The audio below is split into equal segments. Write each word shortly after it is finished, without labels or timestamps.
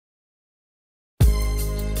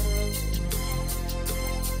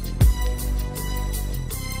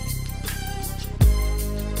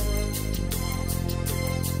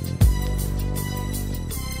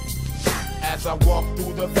I walk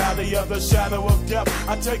through the valley of the shadow of death,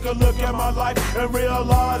 I take a look at my life and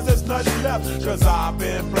realize there's nothing left. Cause I've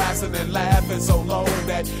been blasting and laughing so long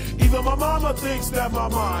that even my mama thinks that my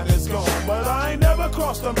mind is gone. But I ain't never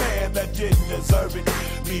crossed a man that didn't deserve it.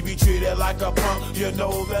 Me be treated like a punk, you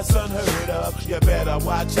know that's unheard of. You better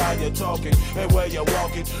watch how you're talking and where you're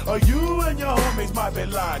walking, or you and your homies might be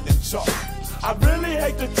lying in chalk. I really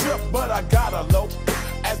hate the trip, but I gotta low.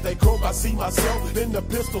 As they croak, I see myself in the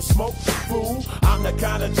pistol smoke. Fool, I'm the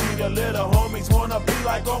kind of G the little homies wanna be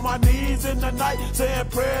like, on my knees in the night, saying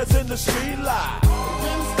prayers in the street light.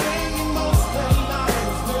 Been spending most of their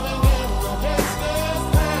lives living in the gangster's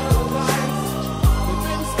paradise. They've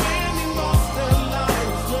been spending most of their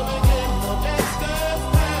lives living in the gangster's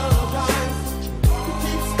paradise. We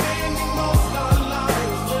keep spending most of our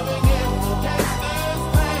lives living in the gangster's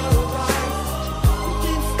paradise. We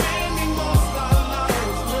keep spending most of our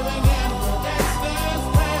lives living in the gangster's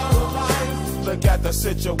paradise. Look at the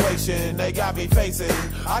situation they got me facing.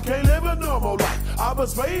 I can't live a normal life. I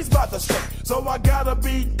was raised by the state, so I gotta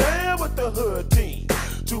be down with the hood team.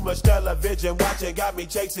 Too much television watching got me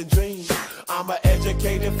chasing dreams. I'm an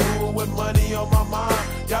educated fool with money on my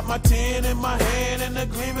mind. Got my tin in my hand and a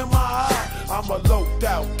gleam in my eye. I'm a loped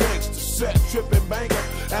out gangster, set tripping banker,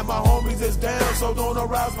 and my homies is down, so don't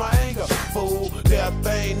arouse my anger. Fool, death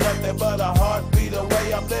ain't nothing but a heartbeat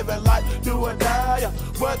away. I'm living life, do or die.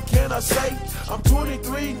 What can I say? I'm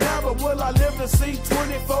 23 now, but will I live to see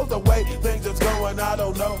 24? The way things is going, I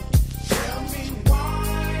don't know.